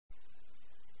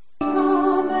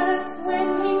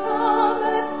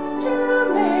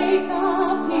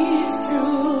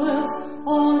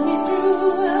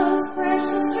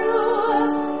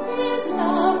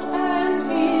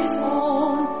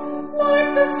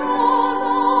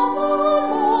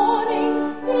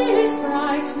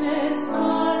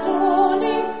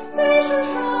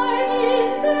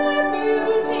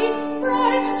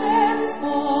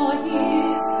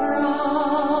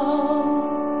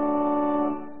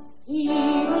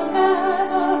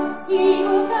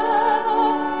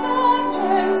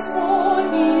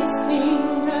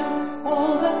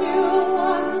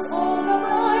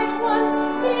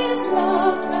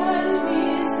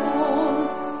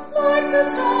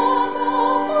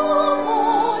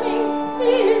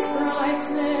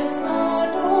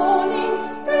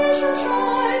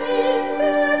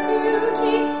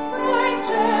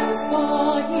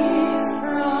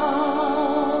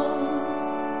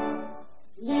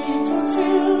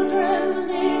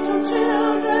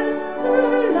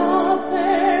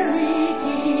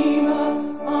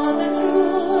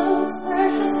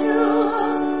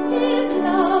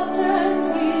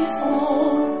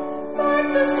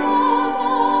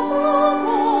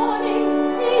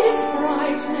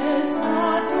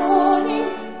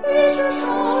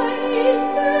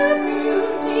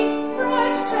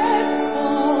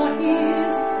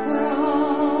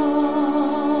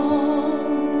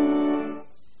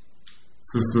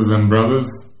Sisters and brothers,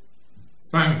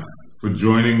 thanks for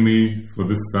joining me for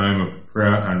this time of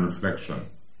prayer and reflection.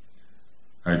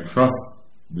 I trust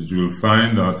that you will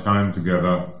find our time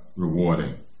together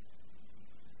rewarding.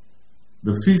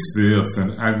 The feast day of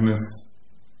St. Agnes,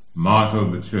 Martyr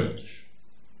of the Church,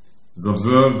 is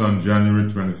observed on January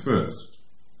 21st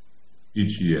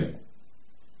each year.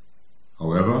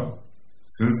 However,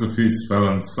 since the feast fell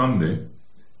on Sunday,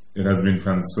 it has been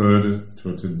transferred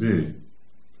to today.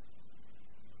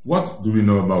 What do we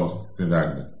know about St.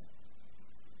 Agnes?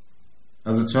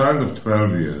 As a child of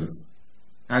 12 years,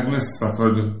 Agnes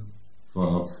suffered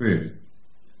for her faith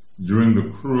during the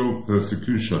cruel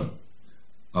persecution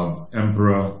of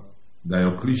Emperor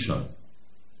Diocletian.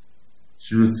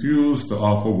 She refused to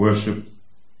offer worship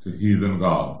to heathen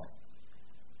gods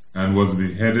and was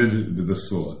beheaded with the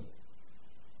sword.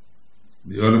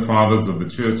 The early fathers of the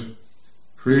church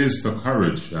praised her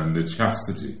courage and her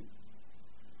chastity.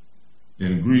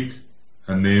 In Greek,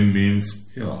 her name means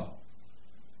pure.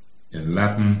 In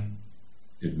Latin,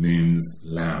 it means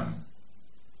lamb.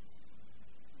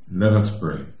 Let us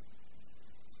pray.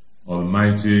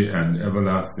 Almighty and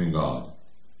everlasting God,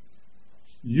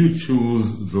 you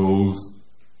choose those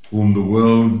whom the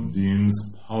world deems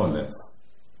powerless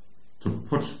to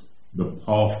put the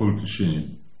powerful to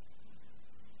shame.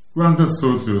 Grant us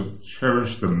so to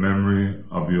cherish the memory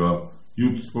of your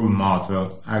youthful martyr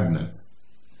Agnes,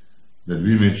 that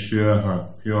we may share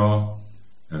her pure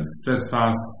and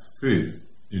steadfast faith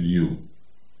in you.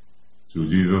 Through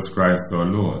Jesus Christ our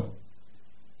Lord,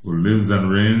 who lives and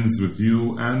reigns with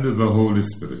you and the Holy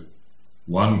Spirit,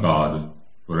 one God,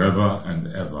 forever and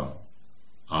ever.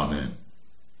 Amen.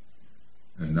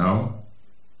 And now,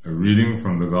 a reading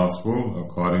from the Gospel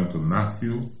according to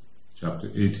Matthew, chapter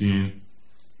 18,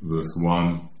 verse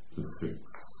 1 to 6.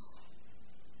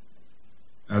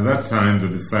 At that time the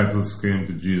disciples came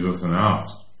to Jesus and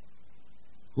asked,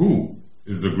 "Who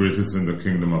is the greatest in the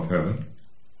kingdom of heaven?"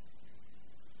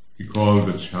 He called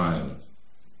the child.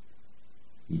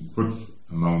 He put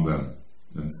among them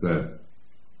and said,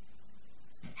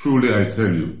 "Truly I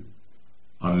tell you,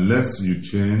 unless you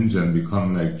change and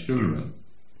become like children,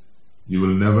 you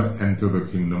will never enter the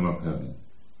kingdom of heaven.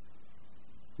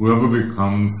 Whoever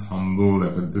becomes humble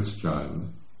like this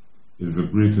child is the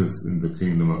greatest in the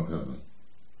kingdom of heaven.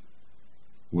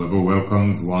 Whoever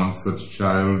welcomes one such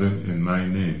child in my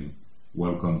name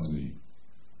welcomes me.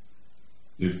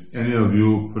 If any of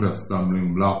you put a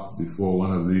stumbling block before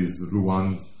one of these little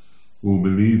ones who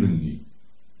believe in me,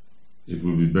 it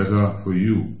will be better for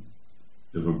you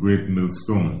if a great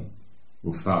millstone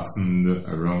were fastened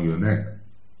around your neck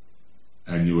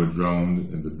and you were drowned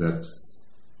in the depths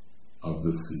of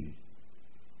the sea."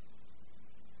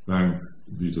 Thanks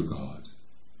be to God.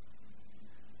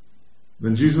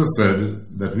 When Jesus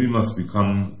said that we must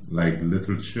become like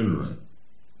little children,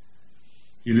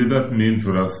 he did not mean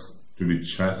for us to be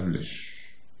childish.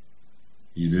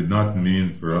 He did not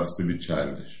mean for us to be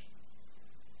childish.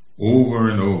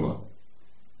 Over and over,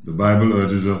 the Bible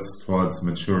urges us towards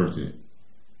maturity,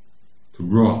 to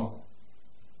grow up.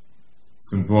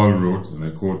 St. Paul wrote, and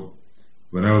I quote,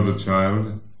 "When I was a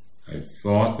child, I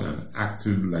thought and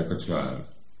acted like a child.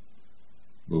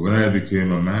 But when I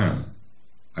became a man,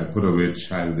 I put away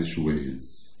childish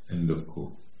ways." End of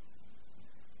quote.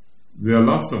 There are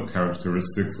lots of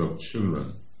characteristics of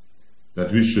children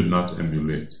that we should not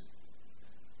emulate.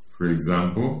 For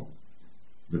example,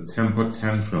 the temper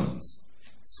tantrums,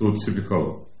 so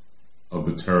typical of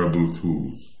the terrible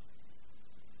twos.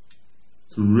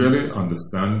 To really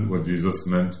understand what Jesus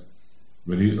meant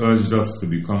when he urged us to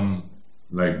become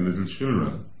like little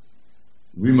children,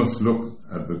 we must look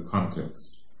at the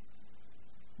context.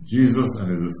 Jesus and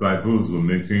his disciples were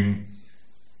making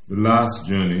the last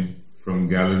journey from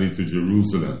Galilee to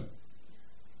Jerusalem,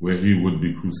 where he would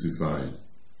be crucified.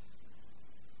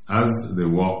 As they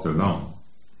walked along,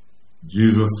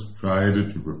 Jesus tried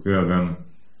to prepare them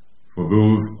for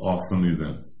those awesome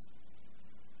events.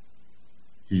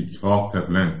 He talked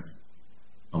at length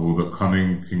about the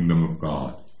coming kingdom of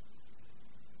God.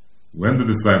 When the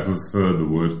disciples heard the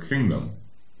word kingdom,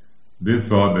 they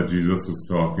thought that Jesus was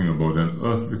talking about an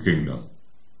earthly kingdom.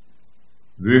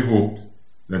 They hoped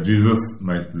that Jesus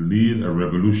might lead a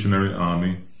revolutionary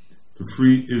army to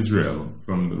free Israel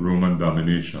from the Roman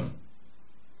domination.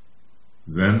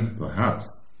 Then, perhaps,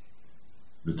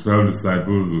 the 12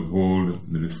 disciples would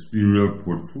hold ministerial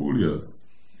portfolios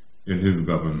in his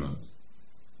government.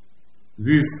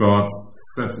 These thoughts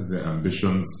set their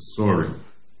ambitions soaring.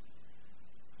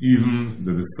 Even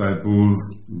the disciples'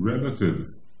 relatives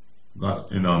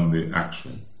got in on the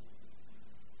action.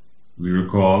 We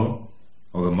recall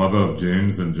how the mother of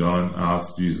James and John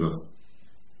asked Jesus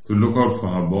to look out for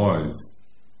her boys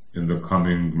in the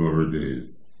coming glory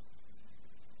days.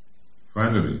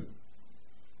 Finally,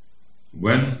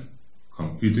 when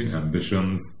competing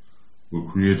ambitions were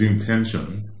creating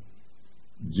tensions,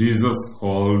 Jesus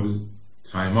called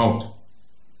time out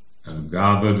and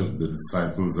gathered the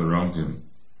disciples around him.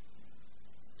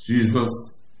 Jesus,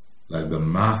 like the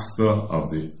master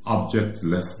of the object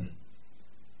lesson,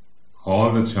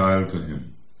 called the child to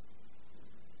him.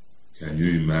 Can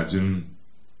you imagine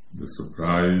the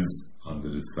surprise on the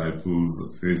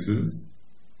disciples' faces?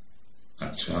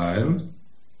 A child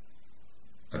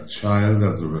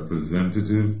as a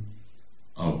representative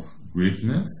of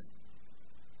greatness?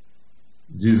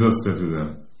 Jesus said to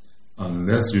them,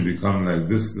 unless you become like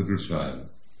this little child,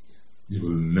 you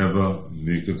will never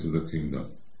make it to the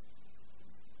kingdom.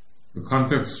 The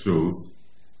context shows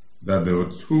that there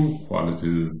were two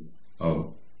qualities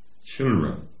of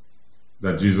children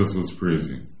that Jesus was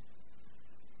praising.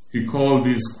 He called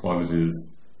these qualities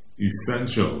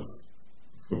essentials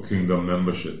for kingdom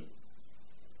membership.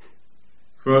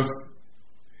 First,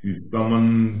 Jesus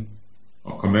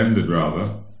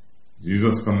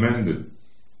commended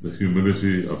the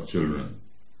humility of children.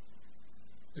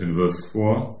 In verse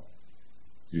 4,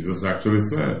 Jesus actually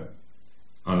said,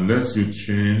 unless you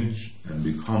change and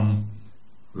become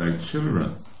like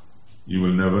children, you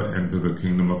will never enter the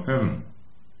kingdom of heaven.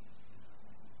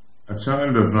 A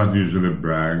child does not usually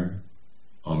brag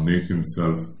or make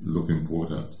himself look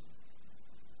important.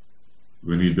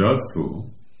 When he does so,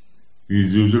 he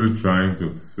is usually trying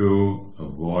to fill a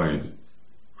void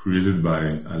created by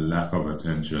a lack of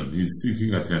attention. He is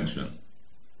seeking attention.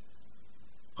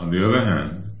 On the other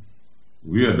hand,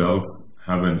 we adults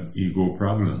have an ego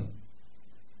problem.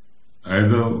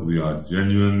 Either we are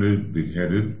genuinely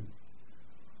big-headed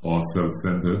or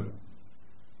self-centered,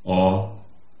 or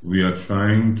we are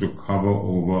trying to cover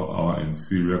over our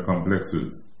inferior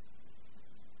complexes.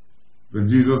 When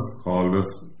Jesus called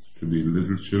us to be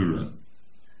little children,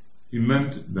 he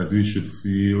meant that we should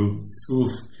feel so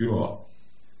secure,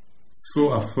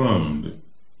 so affirmed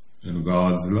in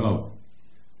God's love,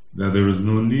 that there is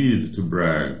no need to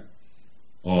brag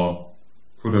or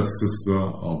put a sister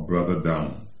or brother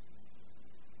down.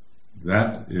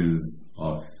 That is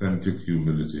authentic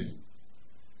humility.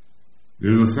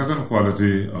 There is a second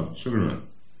quality of children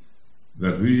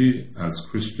that we as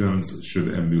Christians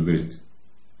should emulate.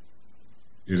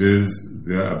 It is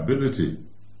their ability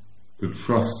to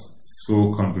trust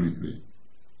so completely.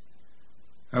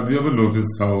 Have you ever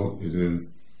noticed how it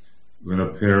is when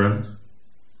a parent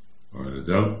or an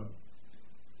adult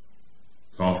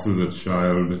tosses a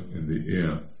child in the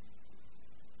air,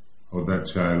 how that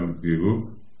child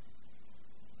giggles?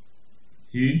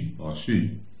 He or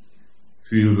she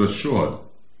feels assured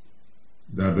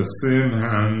that the same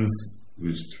hands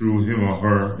which threw him or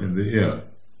her in the air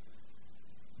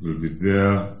will be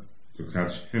there to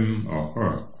catch him or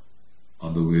her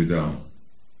on the way down.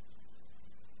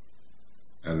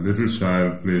 A little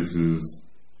child places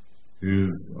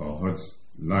his or her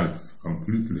life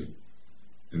completely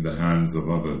in the hands of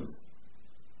others.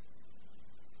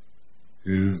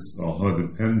 His or her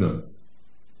dependence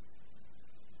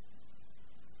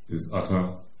is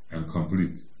utter and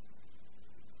complete.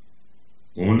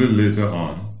 Only later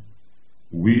on,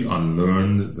 we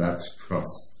unlearn that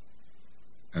trust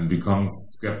and become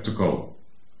skeptical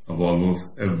of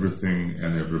almost everything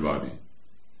and everybody.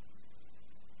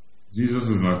 Jesus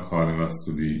is not calling us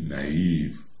to be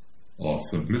naive or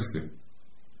simplistic.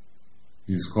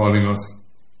 He's calling us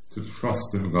to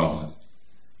trust in God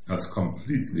as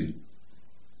completely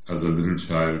as a little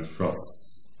child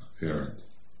trusts a parent.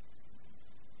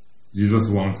 Jesus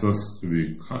wants us to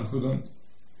be confident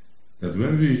that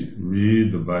when we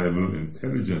read the Bible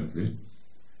intelligently,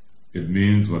 it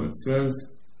means what it says,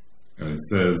 and it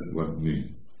says what it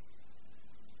means.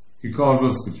 He calls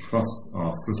us to trust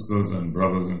our sisters and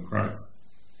brothers in Christ,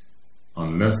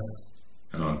 unless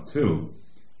and until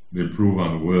they prove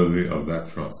unworthy of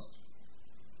that trust.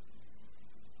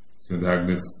 St.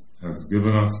 Agnes has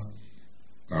given us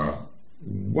a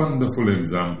wonderful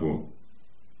example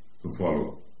to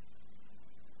follow.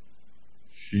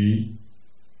 She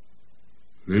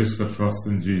placed her trust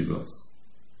in Jesus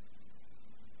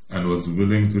and was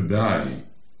willing to die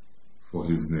for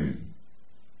his name.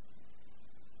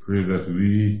 Pray that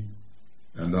we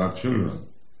and our children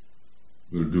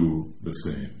will do the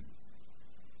same.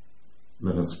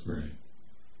 Let us pray.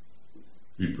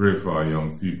 We pray for our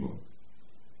young people.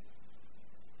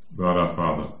 God our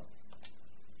Father,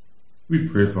 we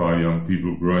pray for our young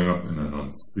people growing up in an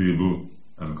unstable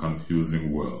and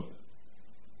confusing world.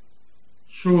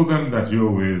 Show them that your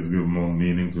ways give more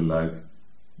meaning to life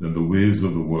than the ways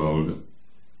of the world,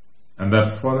 and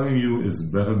that following you is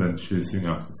better than chasing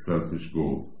after selfish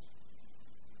goals.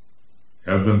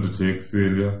 Help them to take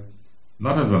failure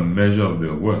not as a measure of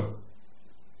their worth,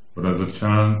 but as a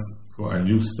chance for a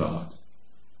new start.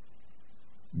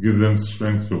 Give them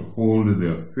strength to hold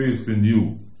their faith in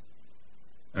you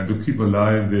and to keep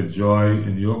alive their joy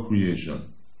in your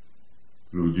creation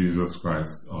through Jesus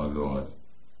Christ our Lord.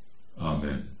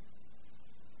 Amen.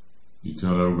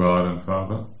 Eternal God and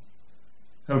Father,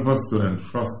 help us to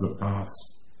entrust the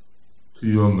past to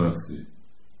your mercy,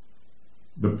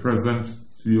 the present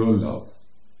to your love,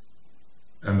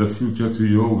 and the future to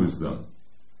your wisdom.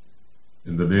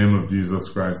 In the name of Jesus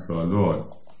Christ our Lord,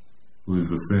 who is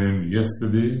the same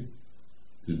yesterday,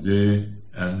 today,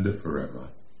 and forever.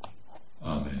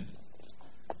 Amen.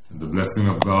 And the blessing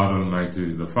of God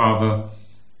Almighty, the Father,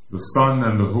 the Son,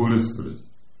 and the Holy Spirit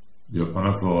be upon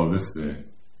us all this day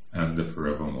and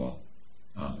forevermore.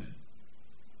 Amen.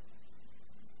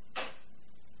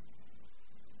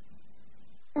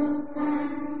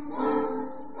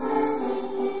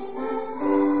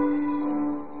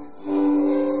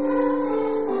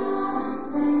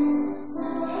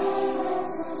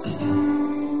 Thank you.